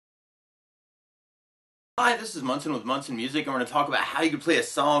Hi, this is Munson with Munson Music, and we're going to talk about how you can play a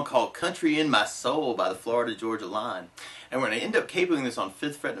song called Country in My Soul by the Florida-Georgia Line. And we're going to end up capoing this on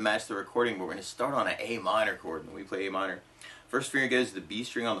 5th fret to match the recording, but we're going to start on an A minor chord. When we play A minor, first finger goes to the B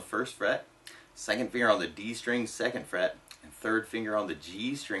string on the 1st fret, second finger on the D string, 2nd fret, and third finger on the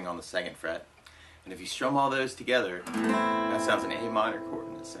G string on the 2nd fret. And if you strum all those together, that sounds an A minor chord,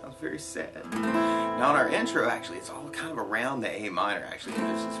 and it sounds very sad. Now on our intro, actually, it's all kind of around the A minor, actually.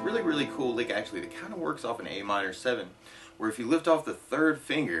 And it's really, really cool lick, actually, that kind of works off an A minor 7, where if you lift off the 3rd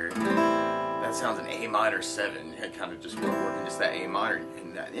finger, that sounds an A minor 7, kind of just working just that A minor.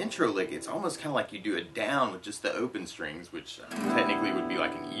 And that intro lick, it's almost kind of like you do a down with just the open strings, which technically would be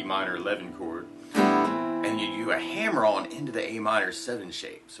like an E minor 11 chord. And you do a hammer-on into the A minor 7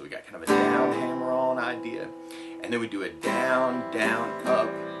 shape. So we got kind of a down, hammer-on idea. And then we do a down, down, up,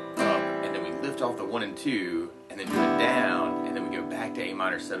 up. And then we lift off the 1 and 2, and then do a down, and then we go back to A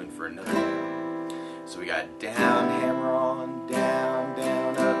minor 7 for another down. So we got down, hammer-on, down,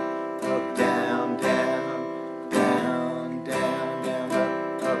 down, up, down, down, down, down,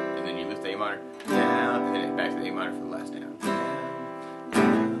 down, up. And then you lift the A minor, down, and then back to the A minor for the last down.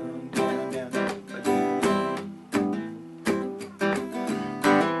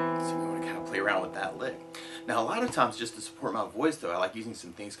 Around with that lick. Now a lot of times, just to support my voice though, I like using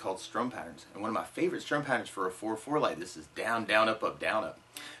some things called strum patterns, and one of my favorite strum patterns for a 4/4 like this is down, down, up, down, up.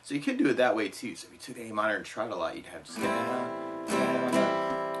 So you could do it that way too. So if you took A minor and tried a lot, you'd have just down, down,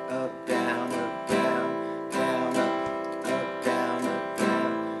 up, down, up, down, down, up, down, up,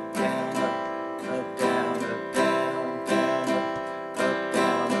 down, down, up, down, up, down, down, up,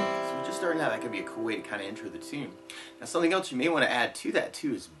 down, up. So just starting out, that could be a cool way to kind of intro the tune. Now something else you may want to add to that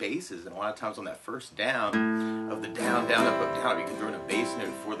too is basses, and a lot of times on that first down of the down, down, up, down, you can throw in a bass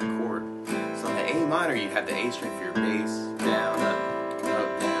note for the chord. So on the A minor, you have the A string for your bass, down, up,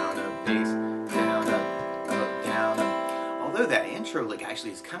 bass, down, up, down, up. Although that intro lick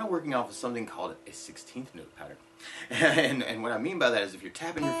actually is kind of working off of something called a 16th note pattern. And what I mean by that is if you're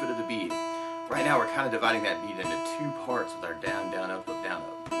tapping your foot at the beat, right now we're kind of dividing that beat into 2 parts with our down, down, up, down,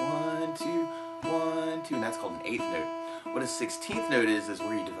 up. 1, 2, 1, 2, and that's called an 8th note. What a 16th note is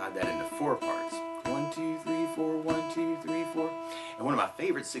where you divide that into 4 parts. 1, 2, 3, 4, 1, 2, 3, 4. And one of my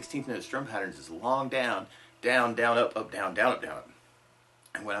favorite 16th note strum patterns is long down, down, down, up, down, down, up, down, up.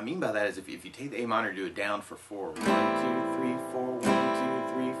 And what I mean by that is if you take the A minor and do it down for 4, 1, 2, 3, 4, 1, 2,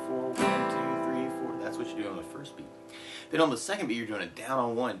 3, 4, 1, 2, 3, 4. That's what you do on the first beat. Then on the second beat, you're doing a down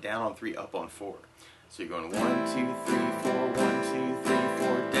on 1, down on 3, up on 4. So you're going 1, 2, 3, 4, 1, 2, 3,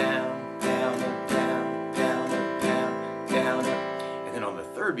 4, down, down, up, down, down, up, down, down, up. And then on the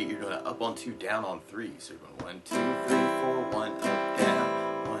third beat, you're doing an up on 2, down on 3. So you're going 1, 2, 3, 4, 1, up, down,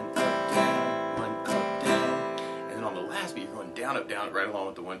 1, up, down, 1, up, down. And then on the last beat, you're going down, up, down, right along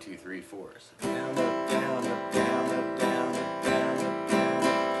with the 1, 2, 3, 4. So down, up, down, up, down, up, down, up, down, up,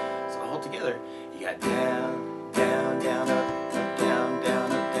 down. So all together, you got down, down, down, up, down,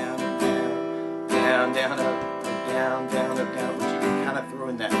 down, up, down, down, down, down, up, down, down, up, down, which you can kind of throw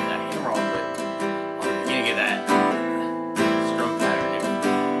in that hammer-on lick on the beginning of that strum pattern,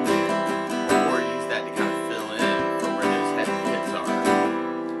 or use that to kind of fill in for where those head hits are.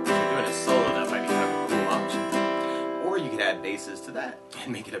 If you're doing a solo, that might be kind of a cool option. Or you could add basses to that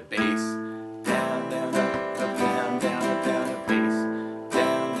and make it a bass. Down, down, up, down, down, up, down, up, bass.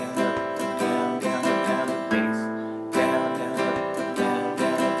 Down, down, up, down, down, up, down, up, bass. Down, down, up, down,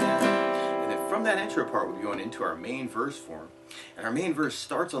 down, up, down, up. And then from that intro part, we'll be going into our main verse form. And our main verse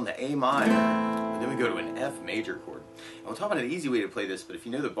starts on the A minor, but then we go to an F major chord. And we'll talk about an easy way to play this, but if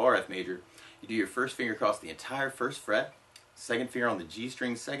you know the bar F major, you do your first finger across the entire 1st fret, second finger on the G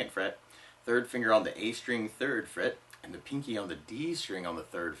string 2nd fret, third finger on the A string 3rd fret, and the pinky on the D string on the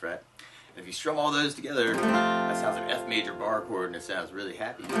 3rd fret. And if you strum all those together, that sounds like an F major bar chord, and it sounds really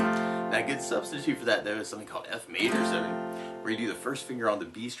happy. Now a good substitute for that though is something called F major 7, where you do the first finger on the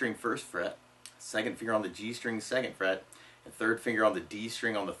B string 1st fret, second finger on the G string 2nd fret, and third finger on the D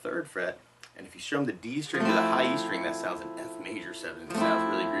string on the 3rd fret. And if you strum the D string to the high E string, that sounds an F major 7. It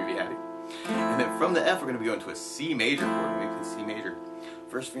sounds really groovy happy. And then from the F, we're going to be going to a C major chord. When we play C major,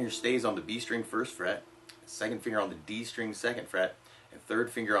 first finger stays on the B string 1st fret, second finger on the D string 2nd fret, and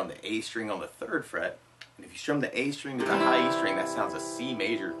third finger on the A string on the 3rd fret. And if you strum the A string to the high E string, that sounds a C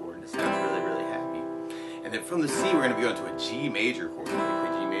major chord, and it sounds really, really happy. And then from the C, we're going to be going to a G major chord. When we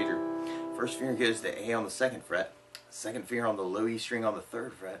play G major, first finger goes to the A on the 2nd fret, second finger on the low E string on the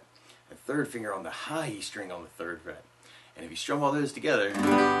 3rd fret, and third finger on the high E string on the 3rd fret. And if you strum all those together,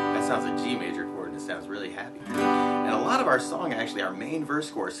 that sounds a G major chord, and it sounds really happy. And a lot of our song, actually, our main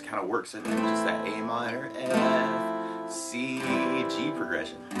verse chorus kind of works in just that A minor, F, C, G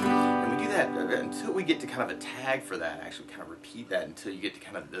progression. And we do that until we get to kind of a tag for that. Actually, kind of repeat that until you get to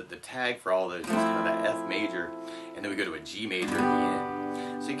kind of the tag for all those. It's kind of that F major, and then we go to a G major at the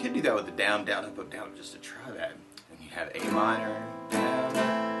end. So you could do that with the down, down, up, down, just to try that. And you have A minor, down,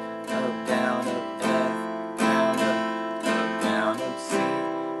 up, down, up, F, down, up, C,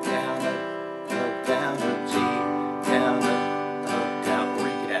 down, up, down, up, G, down, up, down. Or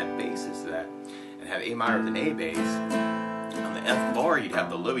you could add basses to that and have A minor with an A bass. On the F bar, you'd have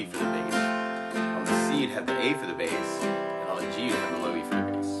the low E for the bass. On the C, you'd have the A for the bass. And on the G, you'd have the low E for the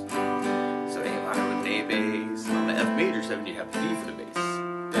bass. So A minor with an A bass. On the F major 7, you'd have the D for the bass.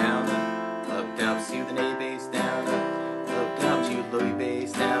 Down, down, C with an A bass. Down, down, G with low E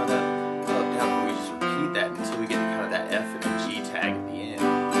bass. Down, down. We just repeat that until we get to kind of that F and the G tag at the end.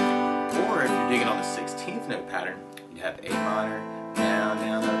 Or if you're digging on the 16th note pattern, you'd have A minor, down,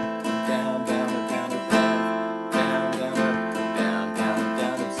 down, up, down, down, up, down, up, down, down, up, down, down,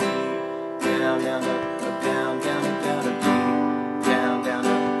 down, up, C, down, down, up, down, down, up, down, up, G, down, down,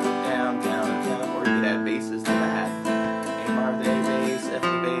 up, down, down, up, down. Or you could add basses to that. A minor with an A bass, F with a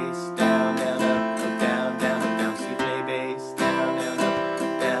bass, down, down, up, down, down, up, down, C with an A bass, down, down, up,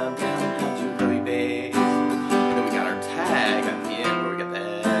 down, down, up, down, G with low E bass. And then we got our tag at the end where we got the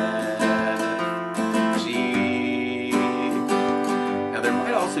F, G. Now there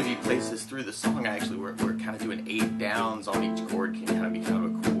might also be places through the song actually where we're kind of doing 8 downs on each chord can kind of be kind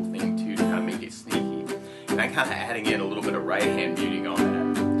of a cool thing too, to kind of make it sneaky. And I'm kind of adding in a little bit of right hand muting on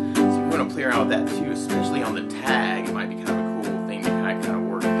that. So if you want to play around with that too, especially on the tag, it might be kind of a cool thing to kind of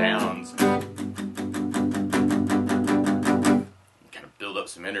work downs. Kind of build up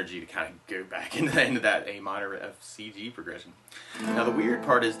some energy to kind of go back into that A minor F C G progression. Now the weird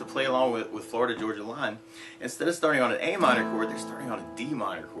part is to play along with Florida Georgia Line. Instead of starting on an A minor chord, they're starting on a D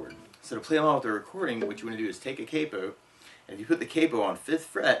minor chord. So to play along with the recording, what you want to do is take a capo, and if you put the capo on 5th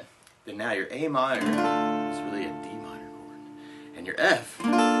fret, then now your A minor is really a D minor chord, and your F is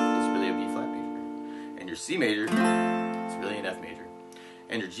really a B flat major, and your C major is really an F major,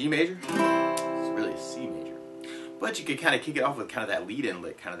 and your G major is really a C major. But you could kind of kick it off with kind of that lead-in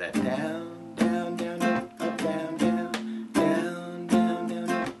lick, kind of that down, down, down, up, down, down, down, down, down,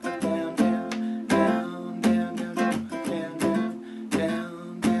 up, down, down, down, down, down, up, down, down, down,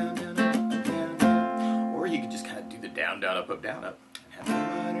 down, down, up, down, down. Or you could just kind of do the down, down, up, down, up, and have A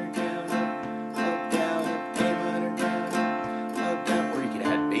minor, down, up, down, up, A minor, down, up, down. Or you could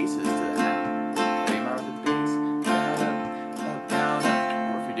add basses to that. A minor with the bass, down, up, down,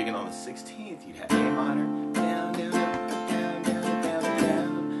 up. Or if you're digging on the 16th, you'd have A minor, down, down, up, down, down, down, down,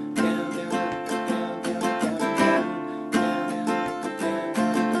 down, down, down, down, down, down, down,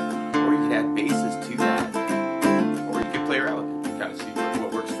 down. Or you could add basses to that. Or you could play around with it and kind of see what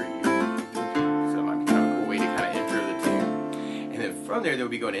works for you. So it might be kind of a cool way to kind of intro the tune. And then from there, we'll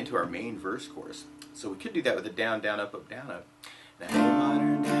be going into our main verse chorus. So we could do that with a down, down, up, down, up. Now A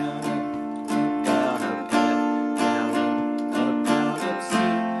minor, down, up, down, up, F, down, up, down, up, C,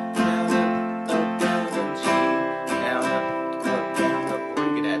 down, up, down, up, G, down, up, up. Or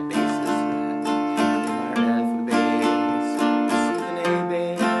you could add basses to that. A minor, F with a bass, C with an A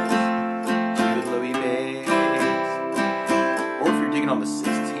bass, G with low E bass. Or if you're digging on the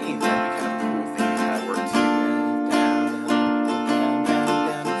 16th, that'd be kind of a cool thing to kind of work to. Down, down, down,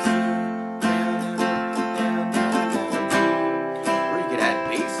 down, C, down, down, down, down, G. Or you could add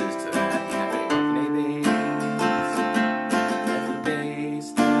basses to that. You have A with an A bass, F with a bass,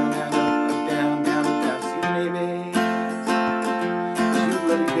 down, down, down, C with an A bass, G with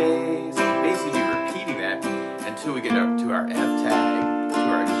low E bass. Basically, you're repeating that until we get up to our F tag, to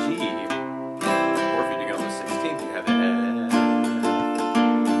our G. Or if you're digging on the 16th, you have the F,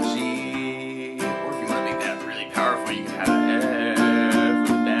 G. Or if you want to make that really powerful, you can have the F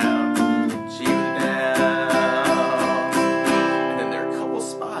with a down, G with a down. And then there are a couple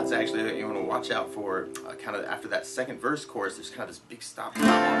spots actually that you want to watch out for. Kind of after that second verse chorus, there's kind of this big stop on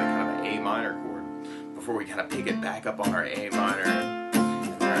kind of an A minor chord before we kind of pick it back up on our A minor and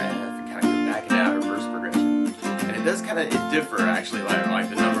our F and kind of go back into our verse progression. And it does kind of differ actually, like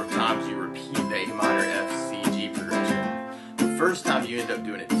the number of times you repeat the A minor, F, C, G progression. The first time you end up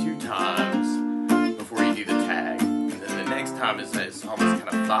doing it 2 times before you do the tag, and then the next time is almost kind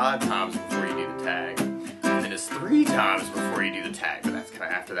of 5 times before you do the tag, and then it's 3 times before you do the tag. But that's kind of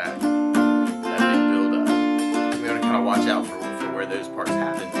after that big build up. So we want to kind of watch out for where those parts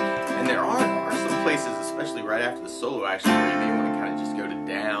happen. And there are some places, especially right after the solo, actually, where you may want to kind of just go to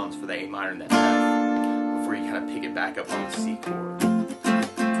downs for the A minor and that F before you kind of pick it back up on the C chord.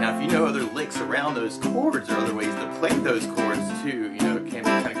 Now, if you know other licks around those chords or other ways to play those chords too, you know, it can be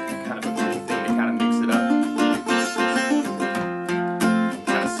kind of a cool thing to kind of mix it up.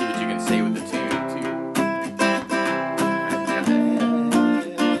 Kind of see what you can say with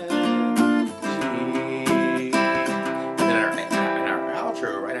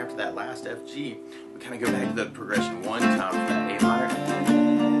progression one time for that A minor,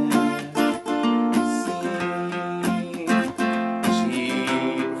 C,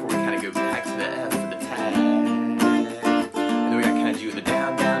 G, before we kind of go back to the F for the tag, and then we got kind of do the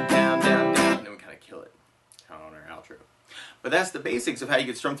down, down, down, down, down, and then we kind of kill it kind of on our outro. But that's the basics of how you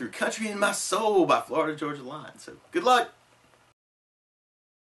get strummed through Country in My Soul by Florida Georgia Line. So good luck!